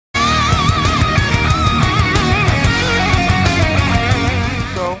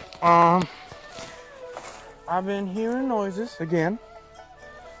I've been hearing noises again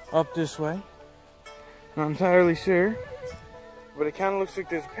up this way. Not entirely sure, but it kind of looks like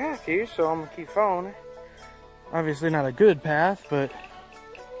there's a path here, so I'm gonna keep following it. Obviously not a good path, but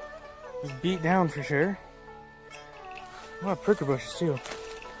it's beat down for sure. A lot of prickle bushes too.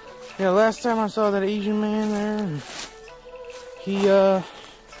 Yeah, last time I saw that Asian man there, and he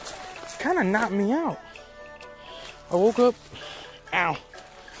kind of knocked me out. I woke up, ow.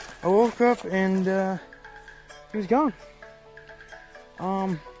 I woke up and he was gone.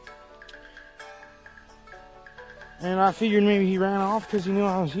 And I figured maybe he ran off because he knew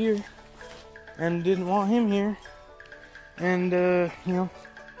I was here and didn't want him here. And, you know,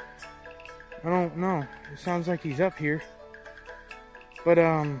 I don't know. It sounds like he's up here. But,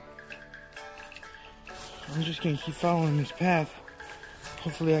 I'm just gonna keep following this path.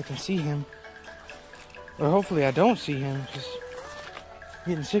 Hopefully I can see him. Or hopefully I don't see him. Just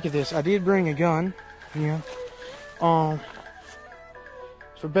getting sick of this. I did bring a gun, you know,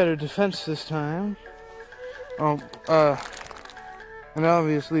 for better defense this time. And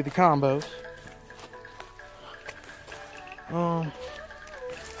obviously the combos.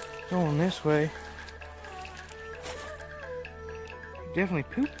 Going this way. Definitely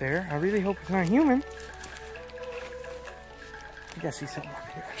pooped there. I really hope it's not human. I think I see something up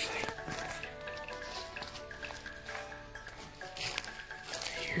here actually.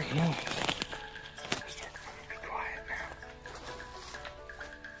 I hear a noise. I'm gonna be quiet now.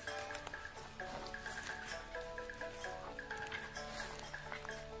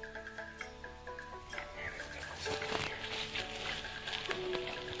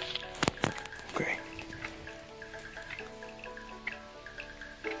 Okay.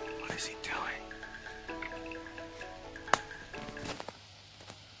 What is he doing?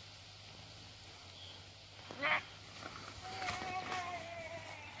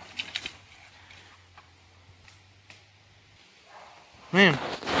 Man,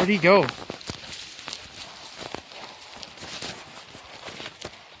 where'd he go?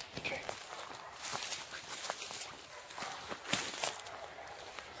 Okay.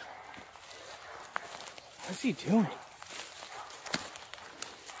 What's he doing?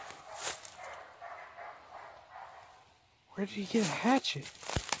 Where did he get a hatchet?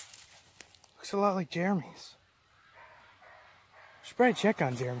 Looks a lot like Jeremy's. Should probably check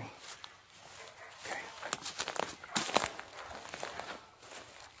on Jeremy.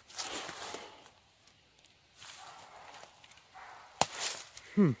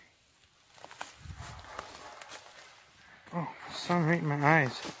 Oh, sun right in my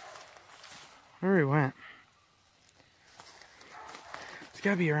eyes. Where he went? It's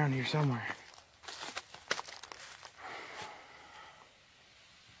gotta be around here somewhere.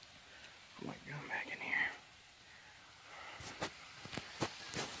 Put my gun back in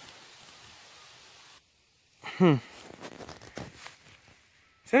here.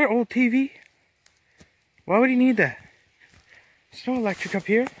 Is that an old TV? Why would he need that? There's no electric up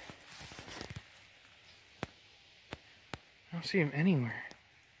here. I don't see him anywhere.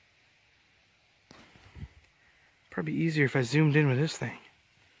 Probably easier if I zoomed in with this thing.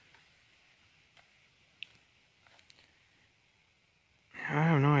 I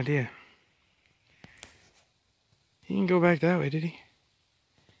have no idea. He didn't go back that way, did he?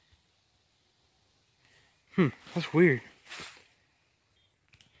 That's weird.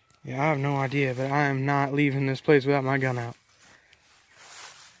 Yeah, I have no idea, but I am not leaving this place without my gun out.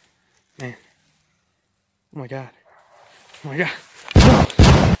 Man. Oh my god. Oh my god.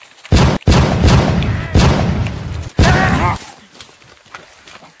 Ah!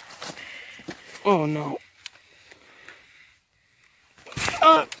 Oh no.